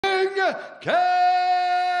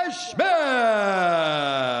Smith.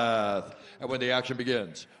 And when the action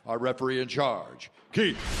begins, our referee in charge,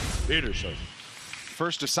 Keith Peterson.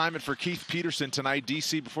 First assignment for Keith Peterson tonight.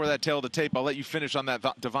 DC, before that tail of the tape, I'll let you finish on that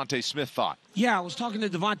Devonte Smith thought. Yeah, I was talking to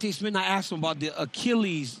Devonte Smith, and I asked him about the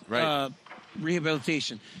Achilles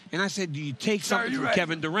rehabilitation. And I said, do you take something from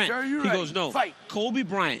Kevin Durant? He goes, no. Fight. Kobe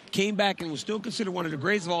Bryant came back and was still considered one of the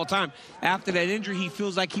greatest of all time. After that injury, he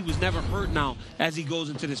feels like he was never hurt now as he goes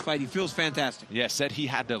into this fight. He feels fantastic. Yeah, said he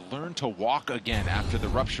had to learn to walk again after the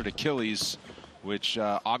ruptured Achilles, which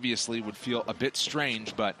obviously would feel a bit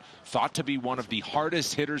strange, but thought to be one of the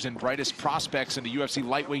hardest hitters and brightest prospects in the UFC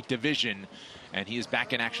lightweight division. And he is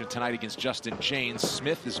back in action tonight against Justin Jaynes.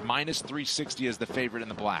 Smith is minus 360 as the favorite in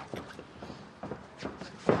the black.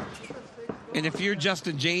 And if you're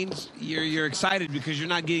Justin Jaynes, you're excited because you're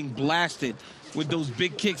not getting blasted with those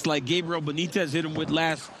big kicks like Gabriel Benitez hit him with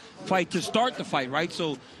last fight to start the fight, right?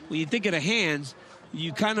 So when you think of the hands,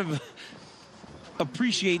 you kind of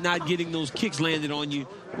appreciate not getting those kicks landed on you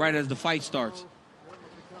right as the fight starts.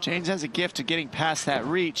 Jaynes has a gift of getting past that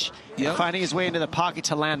reach, finding his way into the pocket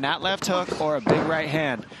to land that left hook or a big right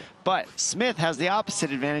hand. But Smith has the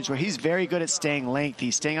opposite advantage where he's very good at staying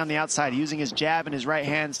lengthy, staying on the outside, using his jab and his right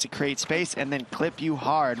hands to create space and then clip you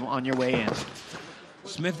hard on your way in.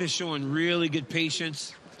 Smith is showing really good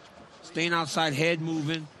patience, staying outside, head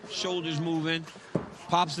moving, shoulders moving,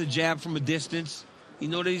 pops the jab from a distance. You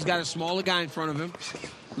know that he's got a smaller guy in front of him,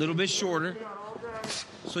 a little bit shorter,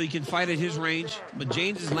 so he can fight at his range, but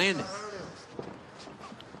Jaynes is landing.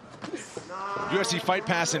 UFC Fight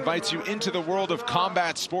Pass invites you into the world of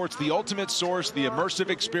combat sports, the ultimate source, the immersive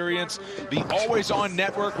experience, the always-on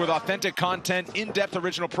network with authentic content, in-depth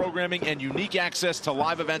original programming, and unique access to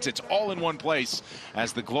live events. It's all in one place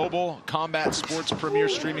as the global combat sports premier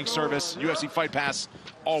streaming service. UFC Fight Pass,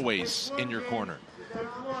 always in your corner.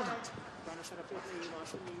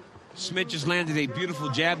 Smith just landed a beautiful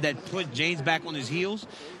jab that put Jaynes back on his heels.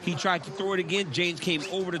 He tried to throw it again. Jaynes came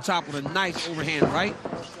over the top with a nice overhand right.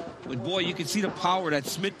 But boy, you can see the power that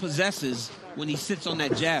Smith possesses when he sits on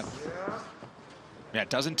that jab. Yeah, it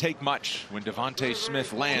doesn't take much when Devonte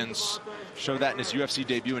Smith lands. Showed that in his UFC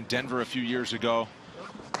debut in Denver a few years ago.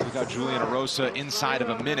 He got Julian Erosa inside of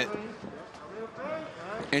a minute.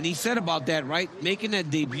 And he said about that, right? Making that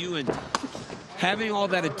debut and having all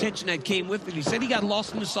that attention that came with it. He said he got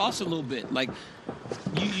lost in the sauce a little bit. Like,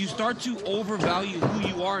 you start to overvalue who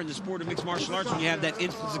you are in the sport of mixed martial arts when you have that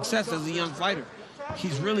instant success as a young fighter.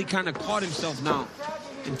 He's really kind of caught himself now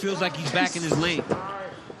and feels like he's back in his lane.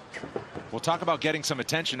 We'll talk about getting some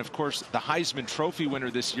attention. Of course, the Heisman Trophy winner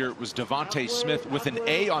this year was Devonte Smith with an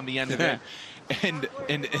A on the end of it.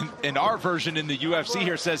 And our version in the UFC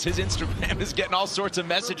here says his Instagram is getting all sorts of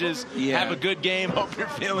messages. Have a good game. Hope you're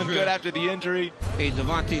feeling good after the injury. Hey,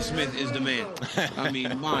 Devonte Smith is the man. I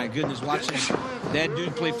mean, my goodness, watching that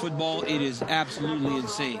dude play football, it is absolutely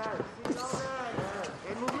insane.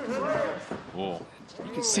 Whoa.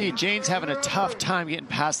 You can see Jaynes having a tough time getting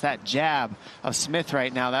past that jab of Smith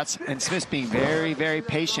right now. And Smith's being very, very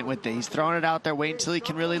patient with it. He's throwing it out there, waiting until he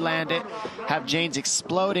can really land it, have Jaynes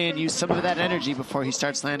explode in, use some of that energy before he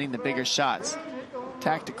starts landing the bigger shots.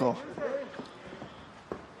 Tactical.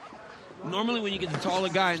 Normally when you get the taller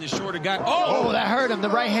guy and the shorter guy... Oh, that hurt him. The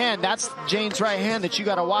right hand. That's Jaynes' right hand that you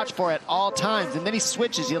got to watch for at all times. And then he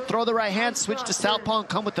switches. He'll throw the right hand, switch to southpaw, and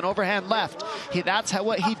come with an overhand left. That's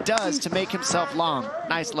what he does to make himself long.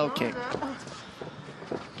 Nice low kick.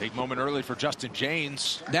 Big moment early for Justin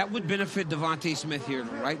Jaynes. That would benefit Devonte Smith here,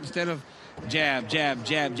 right? Instead of jab, jab,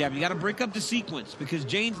 jab, jab. You got to break up the sequence because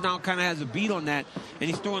Jaynes now kind of has a beat on that, and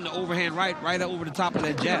he's throwing the overhand right over the top of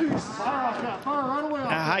that jab.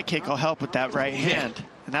 A high kick will help with that right hand,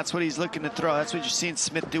 and that's what he's looking to throw. That's what you're seeing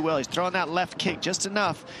Smith do well. He's throwing that left kick just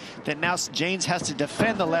enough that now Jaynes has to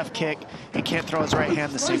defend the left kick and can't throw his right hand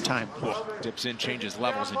at the same time. Dips in, changes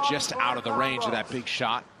levels, and just out of the range of that big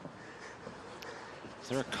shot. Is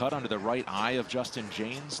there a cut under the right eye of Justin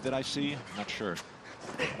Jaynes that I see? I'm not sure.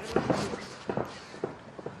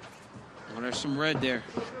 Oh, there's some red there.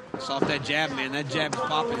 It's off that jab, man. That jab is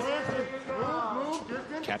popping.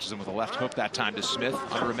 Catches him with a left hook that time to Smith.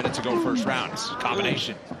 Under a minute to go first round. It's a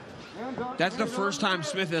combination. That's the first time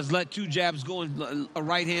Smith has let two jabs go and a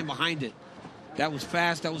right hand behind it. That was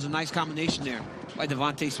fast. That was a nice combination there by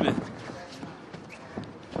Devonte Smith.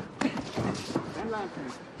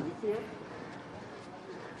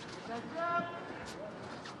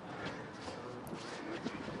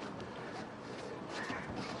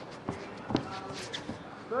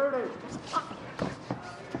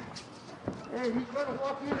 Hey, he's going to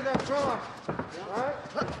walk into that cross. All right?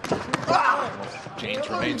 Jaynes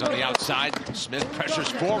remains on the outside. Smith pressures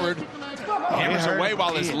forward. Hammers away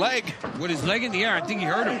while his leg. With his leg in the air, I think he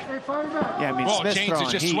hurt him. Yeah, I mean, Smith's Jaynes throwing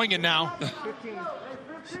is just swinging now.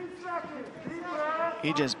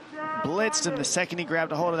 He just blitzed him the second he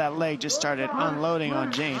grabbed a hold of that leg, just started unloading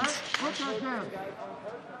on Jaynes.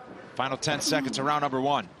 Final 10 seconds of round number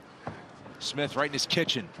 1. Smith right in his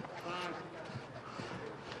kitchen.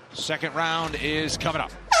 Second round is coming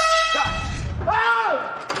up.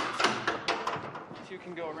 You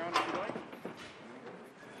can go around if you like.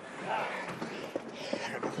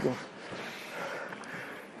 Go.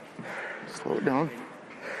 Slow it down.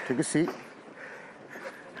 Take a seat.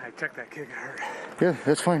 I took that kick, it hurt. Yeah,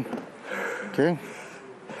 that's fine. Okay. A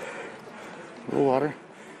little water.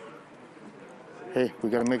 Hey, we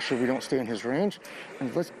got to make sure we don't stay in his range.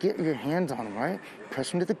 And let's get your hands on him, right?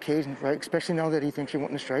 Press him to the cage, right? Especially now that he thinks you're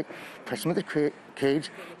wanting to strike. Press him to the cage.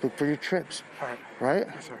 Look for your trips. All right. Right?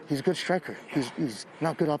 Yes, sir. He's a good striker. He's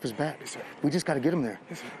not good off his bat. Yes, sir. We just got to get him there.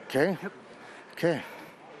 Yes, sir. Okay? Yep. Okay.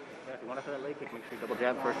 If you want to throw that leg kick, make sure you double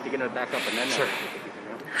jab first. You're going to back up and then... Sure.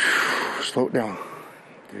 Slow it down.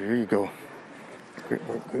 There you go. Great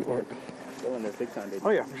work, great work. Go in there big time, baby. Oh,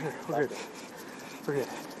 yeah, for sure. We're good. We're good.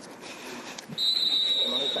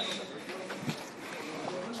 Come on this side.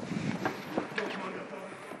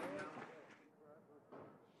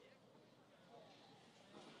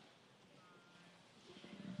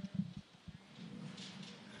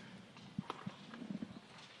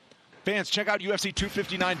 Fans, check out UFC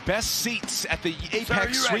 259 best seats at the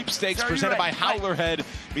Apex Sweepstakes presented by Howlerhead.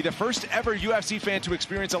 Be the first ever UFC fan to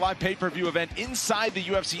experience a live pay-per-view event inside the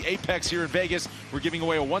UFC Apex here in Vegas. We're giving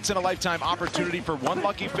away a once-in-a-lifetime opportunity for one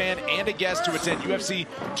lucky fan and a guest to attend UFC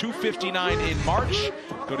 259 in March.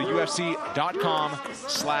 Go to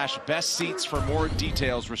UFC.com/best seats for more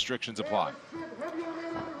details. Restrictions apply.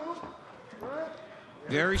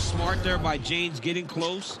 Very smart there by Jaynes, getting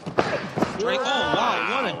close. Straight. Oh,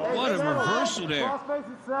 wow, what a reversal there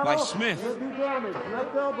by Smith.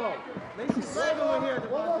 Left elbow. With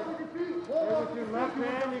your left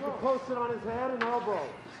hand, you can post it on his head and elbow.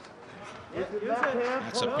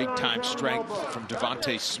 That's a big-time strength from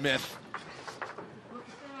Devonte Smith.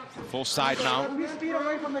 Full side mount. Speed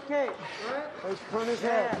away from the cage. Turn his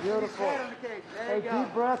head. Beautiful. Hey,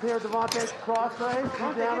 deep breath here, Devonte. Cross face.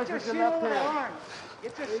 Do damage with your left hand.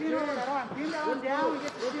 Get your feet over that arm. Pin that one down and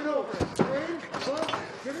get your feet over it.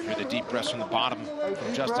 Hear the deep breaths from the bottom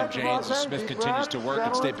from Justin Jaynes as Smith continues to work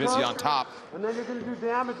and stay busy on top. And then you're going to do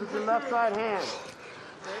damage with your left side hand.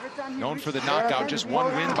 Known for the knockout, just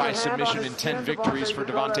one win by submission in 10 victories for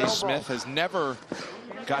Devonte Smith. Has never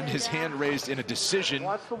gotten his hand raised in a decision.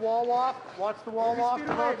 Watch the wall walk. Watch the wall walk.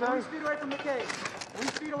 1 speed away from the cage. 1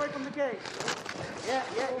 speed away from the cage. Yeah.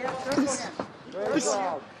 Circle him. Very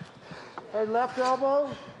well. Hey, left elbow.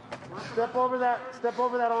 Step over that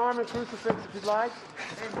arm and crucifix if you'd like.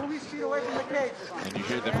 Hey, move his feet away from the cage. And you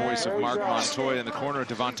hear the voice of Mark Montoya in the corner of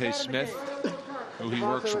Devonte Smith, who he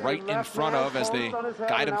works right in front of as they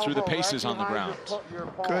guide him through the paces on the ground.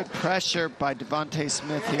 Good pressure by Devonte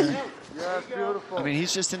Smith here. Yes, beautiful. I mean,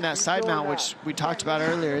 he's just in that side mount, which we talked about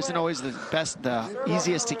earlier. Isn't always the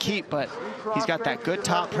easiest to keep, but he's got that good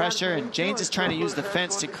top pressure, and Jaynes is trying to use the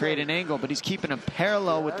fence to create an angle, but he's keeping him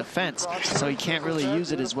parallel with the fence, so he can't really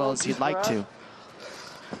use it as well as he'd like to.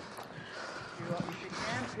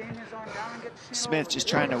 Smith just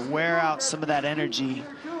trying to wear out some of that energy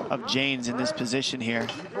of Jaynes in this position here.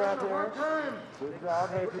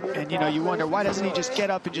 And, you know, you wonder, why doesn't he just get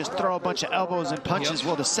up and just throw a bunch of elbows and punches?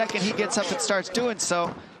 Well, the second he gets up and starts doing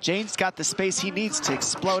so, Jaynes got the space he needs to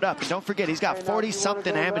explode up. And don't forget, he's got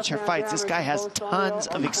 40-something amateur fights. This guy has tons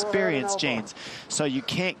of experience, Jaynes. So you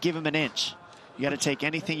can't give him an inch. You got to take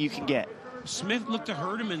anything you can get. Smith looked to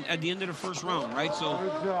hurt him at the end of the first round, right? So,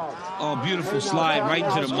 oh, beautiful slide right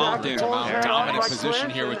into the mount there. Dominant position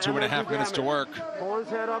here with 2.5 minutes to work.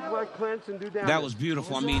 That was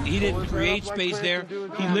beautiful. I mean, he didn't create space there.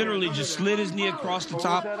 He literally just slid his knee across the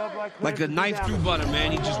top like a knife through butter,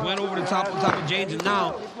 man. He just went over the top of Jaynes, and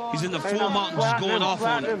now he's in the full mount and just going off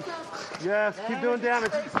on him. Yes, keep doing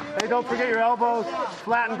damage. Hey, don't forget your elbows.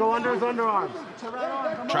 Flatten, go under his underarms.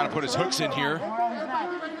 Trying to put his hooks in here.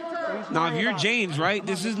 Now, if you're Jaynes, right,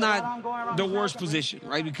 this is not the worst position,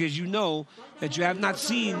 right? Because you know that you have not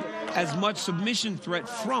seen as much submission threat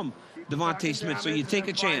from Devonte Smith, so you take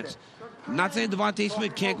a chance. I'm not saying Devonte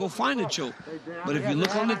Smith can't go find a choke, but if you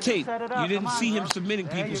look on the tape, you didn't see him submitting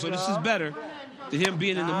people, so this is better. to him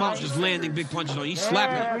being in the mouth, just landing big punches on you. He's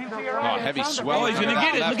slapping. Oh, heavy swell. Oh, he's going to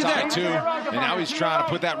get it. Look at that. Too. And now he's trying to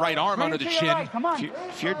put that right arm under the chin.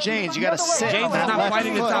 If you're Jaynes, you got to sit. Jaynes is not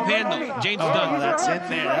fighting the top hand, though. Jaynes is done. That's in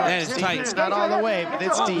there. That is tight. It's not all the way, but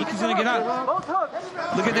it's deep. Look, he's going to get out.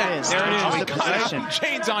 Look at that. There it is.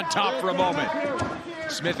 Jaynes on top for a moment.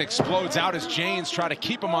 Smith explodes out as Jaynes try to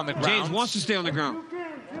keep him on the ground. Jaynes wants to stay on the ground.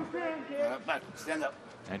 Stand up.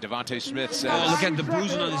 And Devonte Smith says, oh, look at the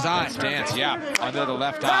bruising on his eye. Stance, yeah, under the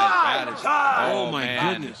left eye. That is, oh my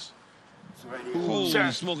man. goodness.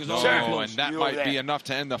 Holy smoke, is all close. And that might be enough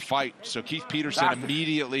to end the fight. So Keith Peterson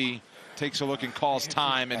immediately takes a look and calls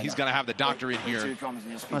time, and he's going to have the doctor in here.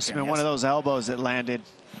 Must have been one of those elbows that landed.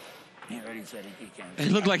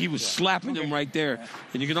 It looked like he was slapping him right there,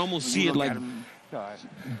 and you can almost see it like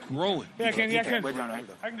growing. Yeah, I can.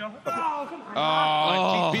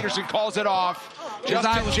 Keith Peterson calls it off.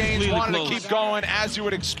 Justin Jaynes wanted to keep going, as you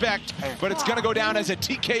would expect, but it's going to go down as a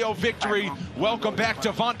TKO victory. Welcome back,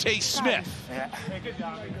 Devonte Smith.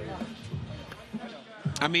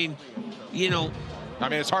 I mean, you know,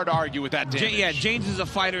 it's hard to argue with that damage. Yeah, Jaynes is a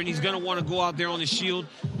fighter, and he's going to want to go out there on the shield,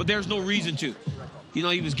 but there's no reason to. You know,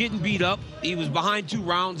 he was getting beat up. He was behind 2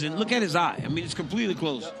 rounds, and look at his eye. I mean, it's completely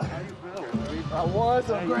closed. I was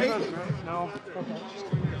great.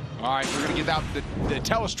 All right, we're going to get out the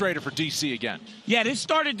telestrator for DC again. Yeah, this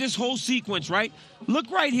started this whole sequence, right? Look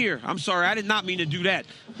right here. I'm sorry, I did not mean to do that.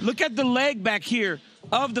 Look at the leg back here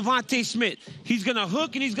of Devonte Smith. He's going to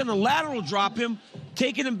hook, and he's going to lateral drop him,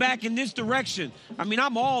 taking him back in this direction. I mean,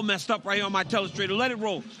 I'm all messed up right here on my telestrator. Let it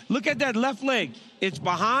roll. Look at that left leg. It's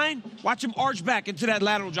behind. Watch him arch back into that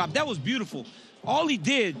lateral drop. That was beautiful. All he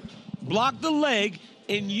did, block the leg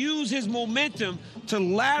and use his momentum to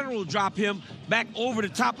lateral drop him back over the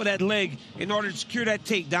top of that leg in order to secure that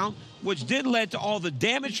takedown, which did lead to all the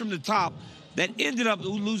damage from the top that ended up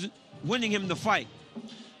winning him the fight.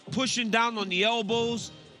 Pushing down on the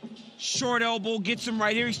elbows, short elbow, gets him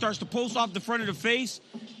right here. He starts to post off the front of the face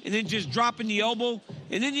and then just dropping the elbow.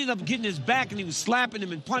 And then he ended up getting his back, and he was slapping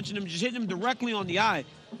him and punching him, just hitting him directly on the eye.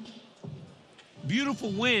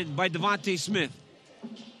 Beautiful win by Devonte Smith.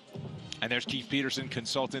 And there's Keith Peterson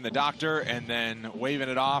consulting the doctor and then waving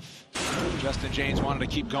it off. Justin Jaynes wanted to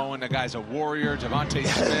keep going. The guy's a warrior. Devonte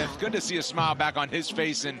Smith, good to see a smile back on his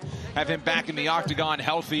face and have him back in the octagon,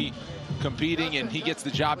 healthy, competing, and he gets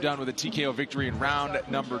the job done with a TKO victory in round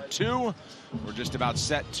number 2. We're just about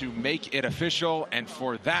set to make it official, and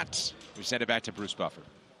for that, we send it back to Bruce Buffer.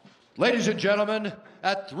 Ladies and gentlemen,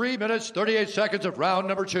 at 3 minutes, 38 seconds of round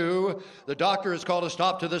number 2, the doctor has called a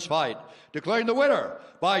stop to this fight, declaring the winner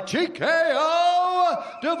by TKO,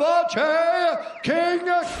 Devonte King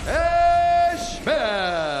A.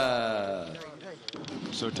 Smith.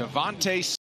 So Devonte